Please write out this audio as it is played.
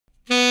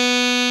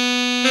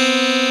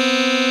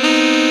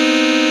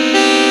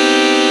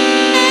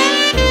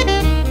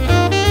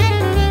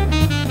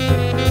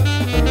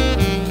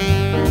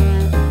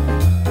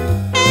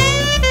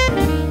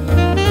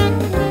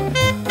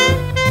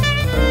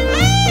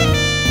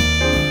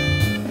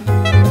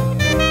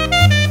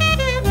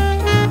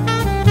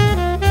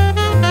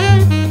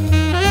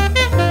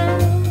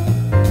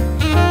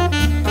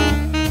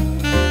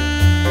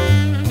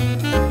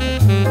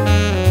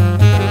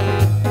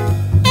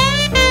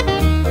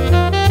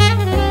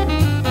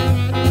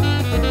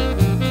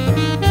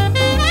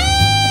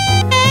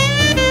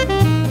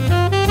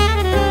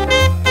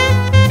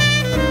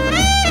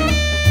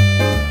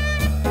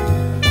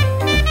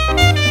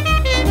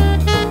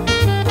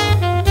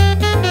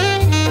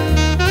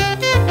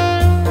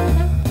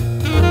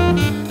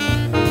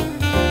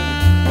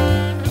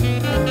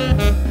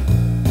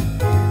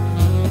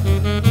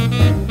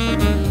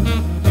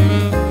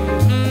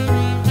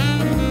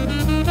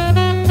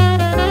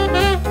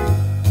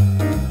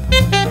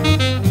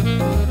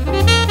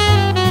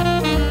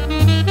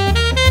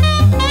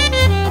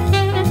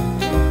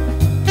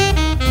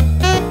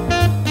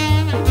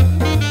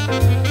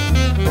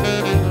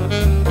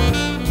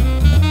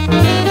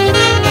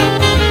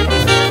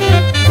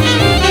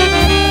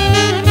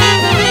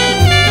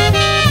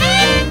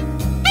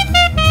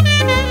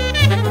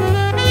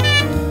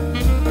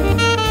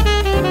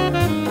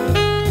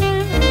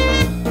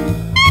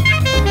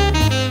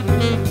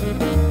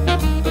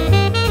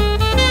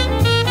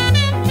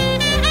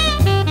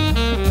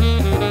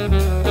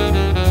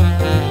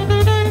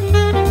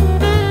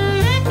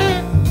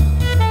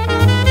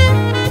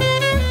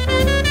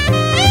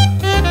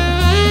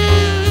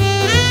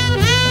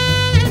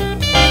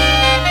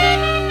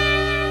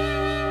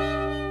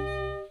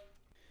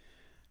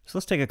So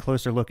let's take a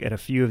closer look at a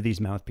few of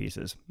these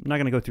mouthpieces. I'm not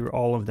going to go through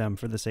all of them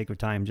for the sake of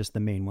time, just the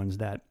main ones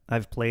that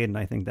I've played and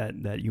I think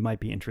that you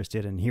might be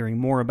interested in hearing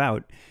more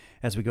about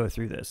as we go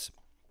through this.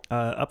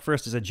 Up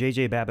first is a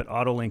JJ Babbitt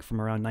Otto Link from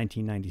around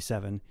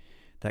 1997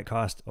 that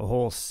cost a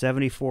whole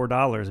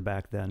 $74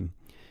 back then.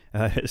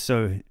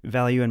 So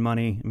value in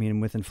money, I mean,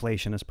 with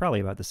inflation, it's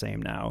probably about the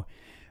same now.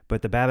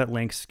 But the Babbitt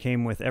Links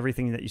came with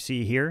everything that you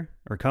see here,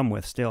 or come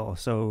with still.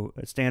 So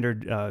a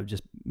standard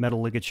just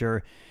metal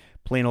ligature,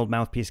 plain old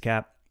mouthpiece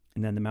cap,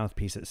 and then the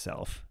mouthpiece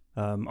itself.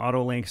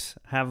 Otto Links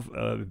have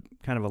a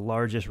kind of a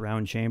largish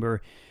round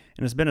chamber,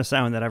 and it's been a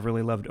sound that I've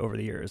really loved over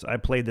the years. I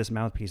played this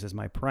mouthpiece as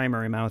my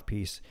primary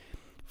mouthpiece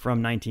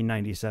from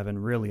 1997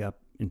 really up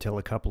until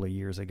a couple of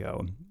years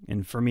ago.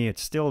 And for me,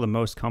 it's still the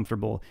most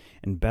comfortable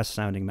and best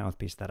sounding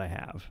mouthpiece that I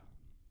have.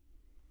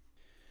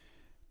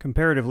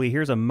 Comparatively,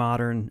 here's a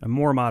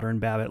more modern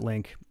Babbitt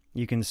Link.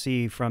 You can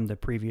see from the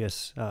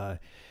previous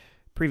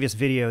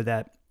video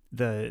that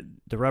the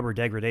rubber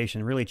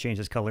degradation really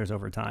changes colors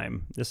over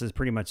time. This is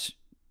pretty much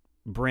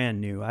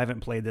brand new. I haven't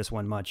played this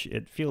one much.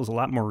 It feels a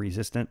lot more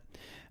resistant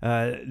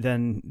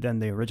than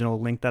the original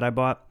Link that I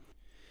bought.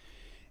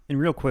 And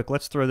real quick,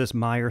 let's throw this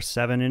Meyer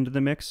 7 into the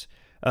mix.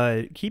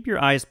 Keep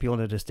your eyes peeled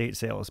at estate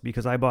sales,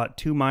 because I bought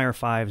two Meyer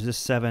 5s, this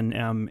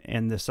 7M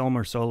and the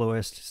Selmer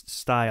Soloist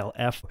Style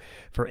F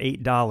for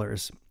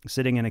 $8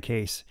 sitting in a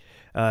case.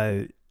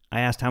 I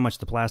asked how much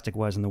the plastic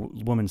was, and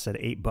the woman said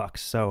 $8.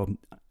 So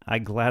I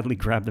gladly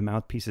grabbed the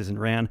mouthpieces and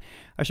ran.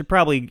 I should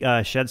probably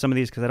shed some of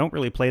these because I don't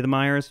really play the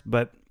Meyers,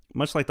 but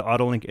much like the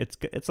Otto Link,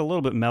 it's a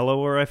little bit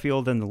mellower, I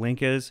feel, than the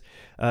Link is.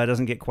 It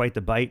doesn't get quite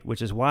the bite,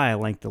 which is why I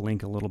like the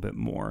Link a little bit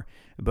more.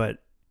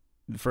 But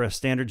for a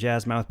standard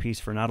jazz mouthpiece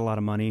for not a lot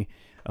of money,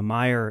 a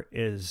Meyer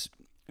is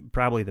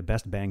probably the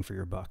best bang for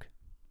your buck.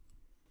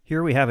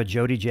 Here we have a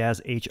Jody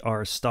Jazz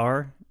HR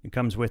Star. It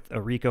comes with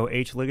a Rico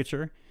H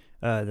ligature,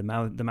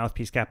 the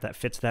mouthpiece cap that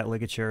fits that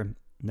ligature.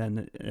 And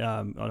then it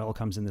all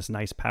comes in this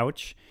nice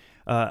pouch.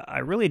 I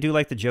really do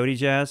like the Jody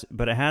Jazz,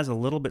 but it has a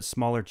little bit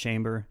smaller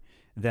chamber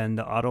than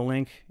the Otto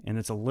Link, and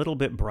it's a little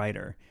bit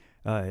brighter.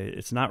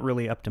 It's not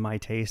really up to my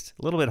taste.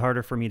 A little bit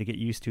harder for me to get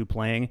used to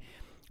playing,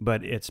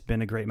 but it's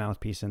been a great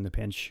mouthpiece in the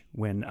pinch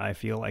when I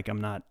feel like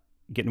I'm not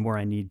getting where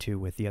I need to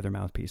with the other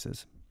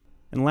mouthpieces.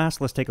 And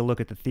last, let's take a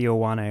look at the Theo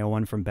Wanne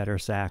one from Better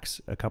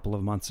Sax a couple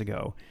of months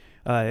ago.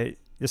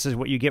 This is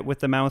what you get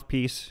with the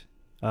mouthpiece.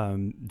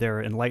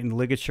 Their Enlightened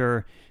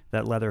ligature,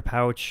 that leather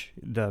pouch,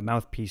 the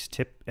mouthpiece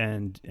tip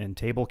and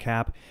table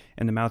cap,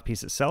 and the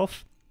mouthpiece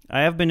itself.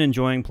 I have been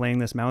enjoying playing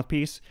this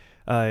mouthpiece.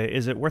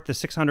 Is it worth the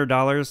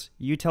 $600?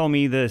 You tell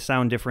me the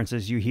sound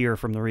differences you hear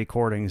from the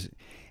recordings,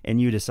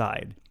 and you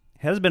decide.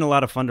 It has been a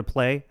lot of fun to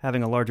play.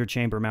 Having a larger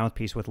chamber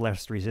mouthpiece with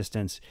less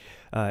resistance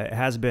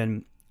has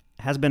been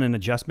an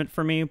adjustment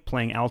for me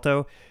playing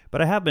alto,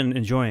 but I have been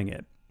enjoying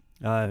it.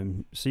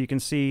 So you can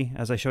see,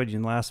 as I showed you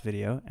in the last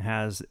video, it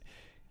has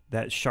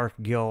that shark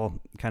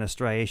gill kind of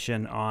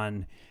striation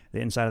on the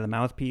inside of the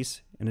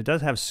mouthpiece, and it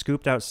does have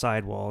scooped out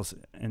sidewalls.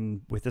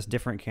 And with this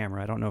different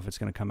camera, I don't know if it's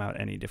going to come out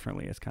any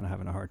differently. It's kind of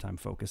having a hard time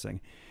focusing.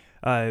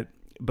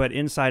 But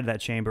inside that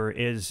chamber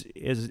is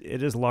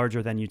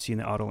larger than you'd see in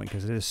the Otto Link,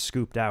 because it is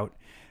scooped out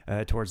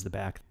towards the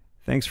back.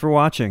 Thanks for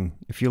watching.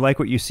 If you like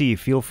what you see,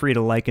 feel free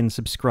to like and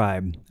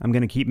subscribe. I'm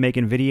going to keep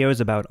making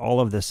videos about all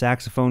of the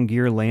saxophone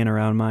gear laying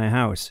around my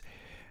house.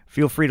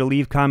 Feel free to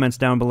leave comments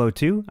down below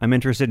too. I'm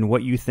interested in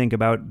what you think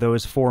about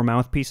those 4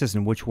 mouthpieces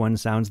and which one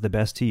sounds the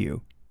best to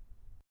you.